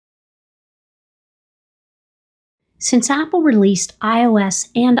Since Apple released iOS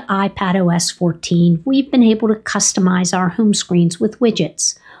and iPadOS 14, we've been able to customize our home screens with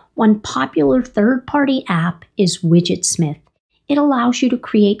widgets. One popular third-party app is Widgetsmith. It allows you to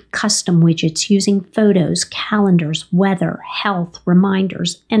create custom widgets using photos, calendars, weather, health,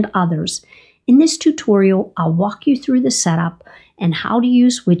 reminders, and others. In this tutorial, I'll walk you through the setup and how to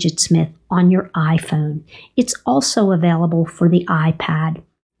use Widgetsmith on your iPhone. It's also available for the iPad.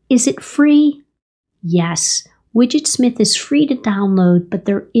 Is it free? Yes. Widgetsmith is free to download, but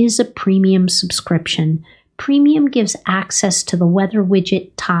there is a premium subscription. Premium gives access to the weather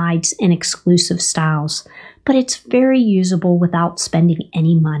widget, tides, and exclusive styles, but it's very usable without spending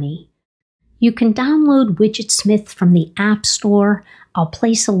any money. You can download Widgetsmith from the App Store. I'll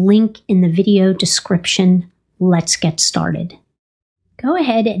place a link in the video description. Let's get started. Go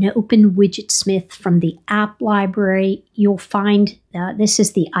ahead and open Widgetsmith from the app library. You'll find this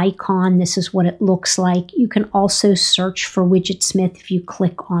is the icon. This is what it looks like. You can also search for Widgetsmith if you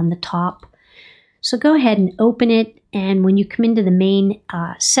click on the top. So go ahead and open it. And when you come into the main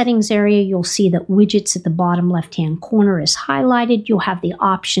settings area, you'll see that widgets at the bottom left-hand corner is highlighted. You'll have the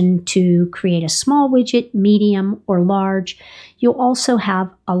option to create a small widget, medium, or large. You'll also have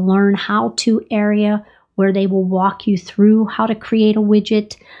a learn how to area where they will walk you through how to create a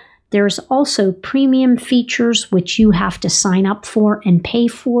widget. There's also premium features which you have to sign up for and pay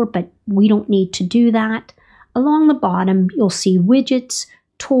for, but we don't need to do that. Along the bottom, you'll see widgets,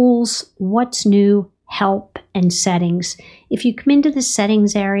 tools, what's new, help, and settings. If you come into the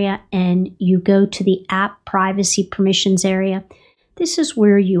settings area and you go to the app privacy permissions area, this is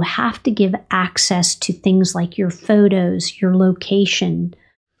where you have to give access to things like your photos, your location,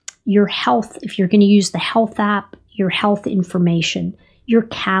 your health, if you're going to use the health app, your health information, your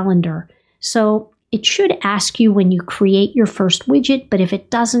calendar. So it should ask you when you create your first widget, but if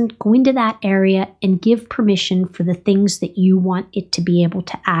it doesn't, go into that area and give permission for the things that you want it to be able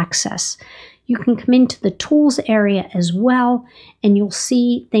to access. You can come into the tools area as well, and you'll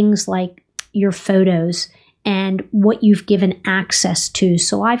see things like your photos and what you've given access to.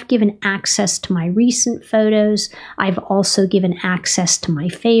 So I've given access to my recent photos. I've also given access to my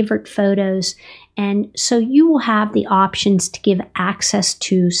favorite photos. And so you will have the options to give access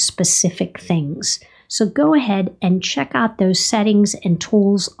to specific things. So go ahead and check out those settings and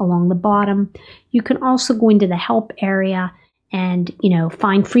tools along the bottom. You can also go into the help area and,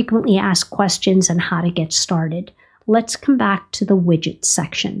 find frequently asked questions and how to get started. Let's come back to the widget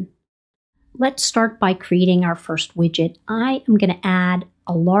section. Let's start by creating our first widget. I am going to add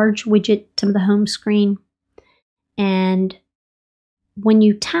a large widget to the home screen. And when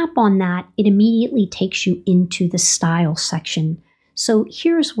you tap on that, it immediately takes you into the style section. So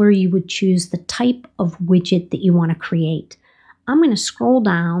here's where you would choose the type of widget that you want to create. I'm going to scroll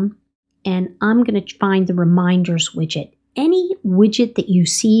down and I'm going to find the reminders widget. Any widget that you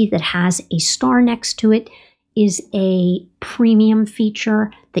see that has a star next to it is a premium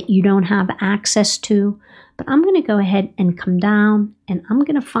feature that you don't have access to. But I'm going to go ahead and come down and I'm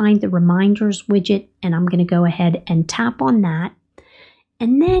going to find the reminders widget and I'm going to go ahead and tap on that.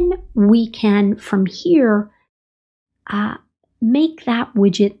 And then we can, from here, make that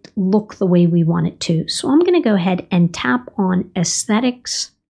widget look the way we want it to. So I'm going to go ahead and tap on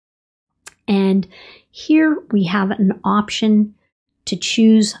aesthetics. And here we have an option to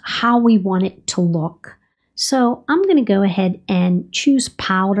choose how we want it to look. So I'm going to go ahead and choose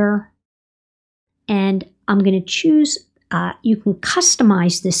powder, and I'm going to choose, you can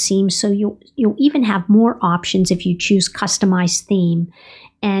customize this theme, so you'll even have more options if you choose customize theme.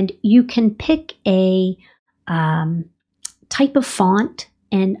 And you can pick a type of font,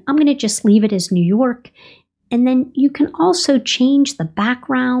 and I'm going to just leave it as New York. And then you can also change the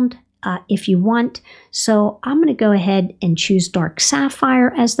background if you want. So I'm going to go ahead and choose dark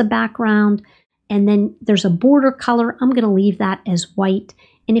sapphire as the background. And then there's a border color. I'm going to leave that as white.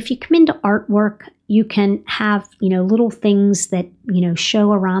 And if you come into artwork, you can have, little things that,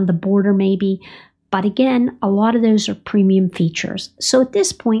 show around the border maybe. But again, a lot of those are premium features. So at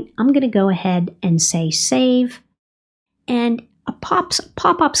this point, I'm going to go ahead and say save. And a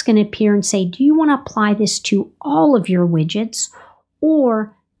pop-up's going to appear and say, do you want to apply this to all of your widgets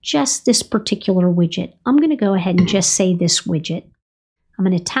or just this particular widget? I'm going to go ahead and just say this widget. I'm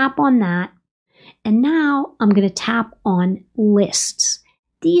going to tap on that. And now I'm going to tap on lists.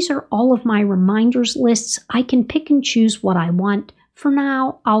 These are all of my reminders lists. I can pick and choose what I want. For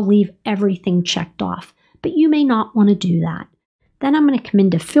now, I'll leave everything checked off, but you may not want to do that. Then I'm going to come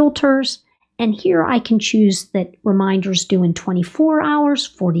into filters, and here I can choose that reminders due in 24 hours,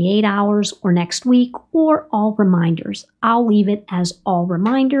 48 hours, or next week, or all reminders. I'll leave it as all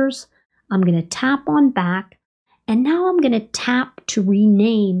reminders. I'm going to tap on back, And now I'm going to tap to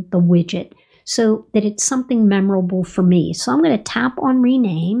rename the widget so that it's something memorable for me. So I'm going to tap on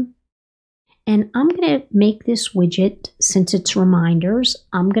rename, and I'm going to make this widget, since it's reminders,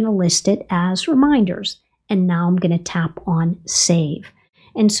 I'm going to list it as reminders. And now I'm going to tap on save.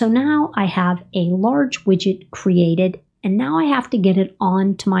 And so now I have a large widget created, and now I have to get it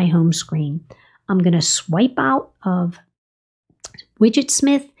onto my home screen. I'm going to swipe out of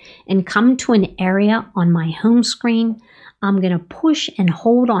Widgetsmith and come to an area on my home screen. I'm going to push and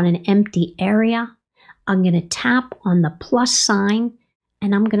hold on an empty area. I'm going to tap on the plus sign,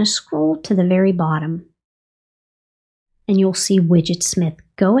 and I'm going to scroll to the very bottom. And you'll see Widgetsmith.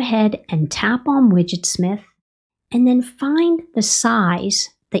 Go ahead and tap on Widgetsmith, and then find the size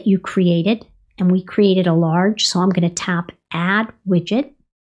that you created. And we created a large, so I'm going to tap Add Widget.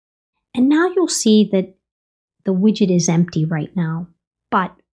 And now you'll see that the widget is empty right now,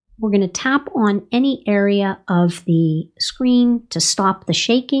 but we're going to tap on any area of the screen to stop the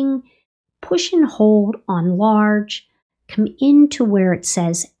shaking, push and hold on large, come into where it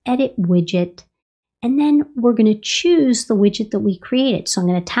says Edit Widget, and then we're going to choose the widget that we created. So I'm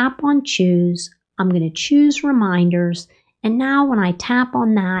going to tap on Choose, I'm going to choose Reminders, and now when I tap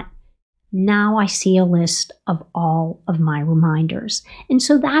on that, now I see a list of all of my reminders. And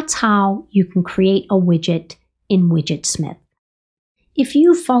so that's how you can create a widget in Widgetsmith. If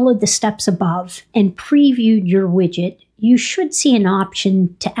you followed the steps above and previewed your widget, you should see an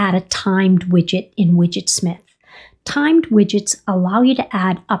option to add a timed widget in Widgetsmith. Timed widgets allow you to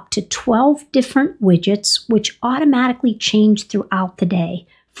add up to 12 different widgets which automatically change throughout the day.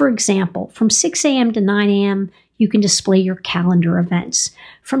 For example, from 6 a.m. to 9 a.m., you can display your calendar events.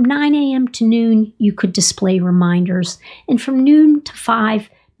 From 9 a.m. to noon, you could display reminders. And from noon to 5,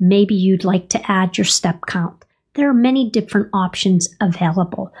 maybe you'd like to add your step count. There are many different options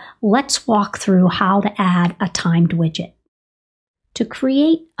available. Let's walk through how to add a timed widget. To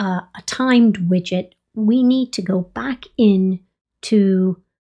create a timed widget, we need to go back in to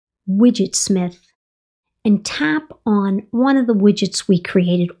Widgetsmith and tap on one of the widgets we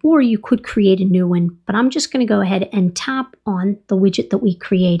created, or you could create a new one, but I'm just going to go ahead and tap on the widget that we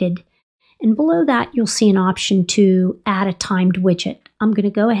created. And below that, you'll see an option to add a timed widget. I'm going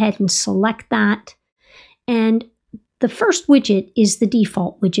to go ahead and select that. And the first widget is the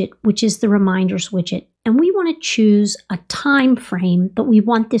default widget, which is the reminders widget. And we want to choose a time frame that we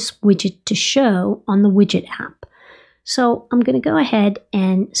want this widget to show on the widget app. So I'm going to go ahead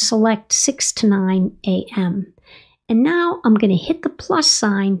and select 6 to 9 a.m. And now I'm going to hit the plus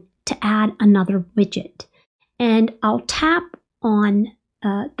sign to add another widget. And I'll tap on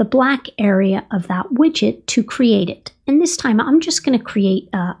the black area of that widget to create it. And this time I'm just going to create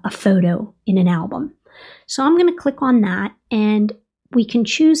a photo in an album. So I'm going to click on that, and we can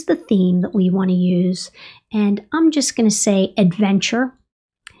choose the theme that we want to use. And I'm just going to say adventure.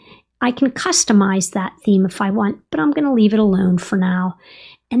 I can customize that theme if I want, but I'm going to leave it alone for now.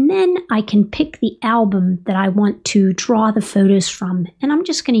 And then I can pick the album that I want to draw the photos from. And I'm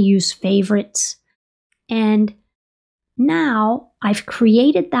just going to use favorites. And now I've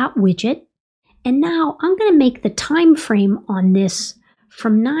created that widget. And now I'm going to make the time frame on this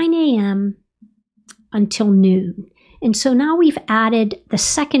from 9 a.m. until noon. And so now we've added the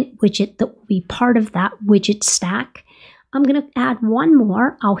second widget that will be part of that widget stack. I'm going to add one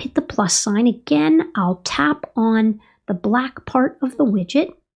more. I'll hit the plus sign again. I'll tap on the black part of the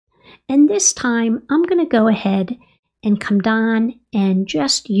widget. And this time I'm going to go ahead and come down and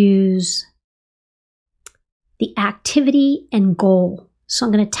just use the activity and goal. So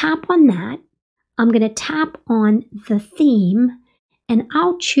I'm going to tap on that. I'm going to tap on the theme, and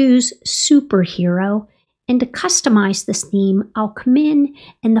I'll choose superhero. And to customize this theme, I'll come in,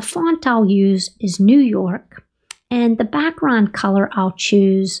 and the font I'll use is New York. And the background color I'll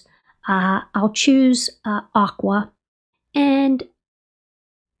choose aqua. And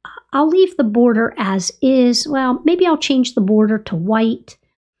I'll leave the border as is. Well, maybe I'll change the border to white.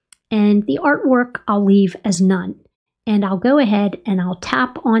 And the artwork I'll leave as none. And I'll go ahead and I'll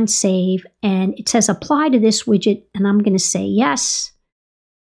tap on save. And it says apply to this widget. And I'm going to say yes.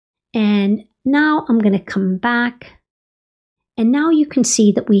 And now I'm going to come back. And now you can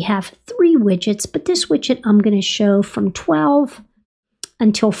see that we have 3 widgets, but this widget I'm going to show from 12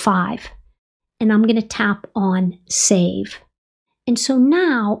 until 5. And I'm going to tap on Save. And so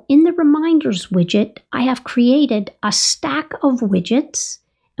now in the Reminders widget, I have created a stack of widgets.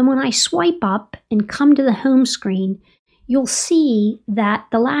 And when I swipe up and come to the home screen, you'll see that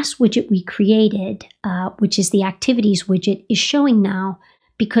the last widget we created, which is the Activities widget, is showing now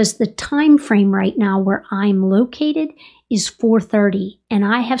because the time frame right now where I'm located is 4:30, and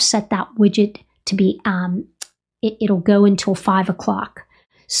I have set that widget to be it'll go until 5 o'clock.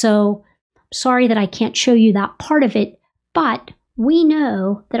 So sorry that I can't show you that part of it, but we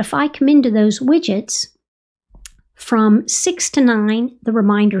know that if I come into those widgets, from 6 to 9, the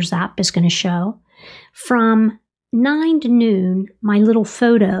Reminders app is going to show. From 9 to noon, my little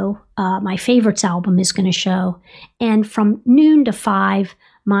photo, my favorites album is going to show. And from noon to 5,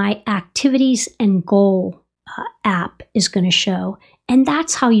 my activities and goal app is going to show. And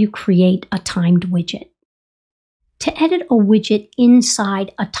that's how you create a timed widget. To edit a widget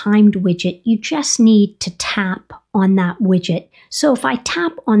inside a timed widget, you just need to tap on that widget. So if I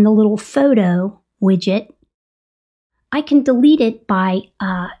tap on the little photo widget, I can delete it by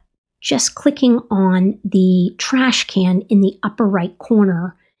just clicking on the trash can in the upper right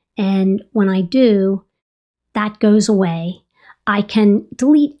corner. And when I do, that goes away. I can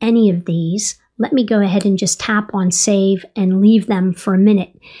delete any of these. Let me go ahead and just tap on save and leave them for a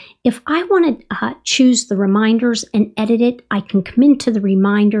minute. If I want to choose the reminders and edit it, I can come into the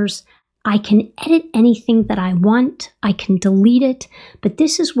reminders. I can edit anything that I want. I can delete it, but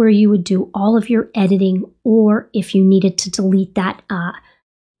this is where you would do all of your editing, or if you needed to delete that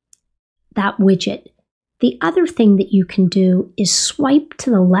widget. The other thing that you can do is swipe to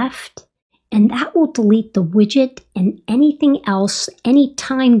the left, and that will delete the widget and anything else, any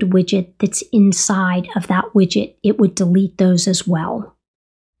timed widget that's inside of that widget. It would delete those as well.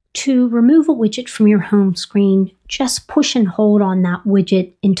 To remove a widget from your home screen, just push and hold on that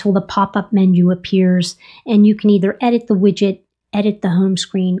widget until the pop-up menu appears, and you can either edit the widget, edit the home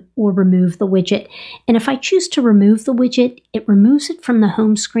screen, or remove the widget. And if I choose to remove the widget, it removes it from the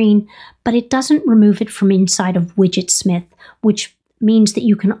home screen, but it doesn't remove it from inside of Widgetsmith, which means that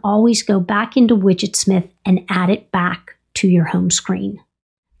you can always go back into Widgetsmith and add it back to your home screen.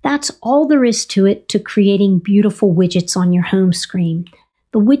 That's all there is to it, to creating beautiful widgets on your home screen.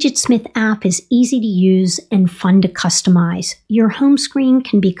 The Widgetsmith app is easy to use and fun to customize. Your home screen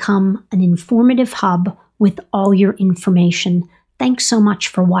can become an informative hub with all your information. Thanks so much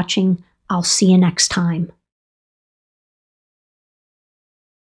for watching. I'll see you next time.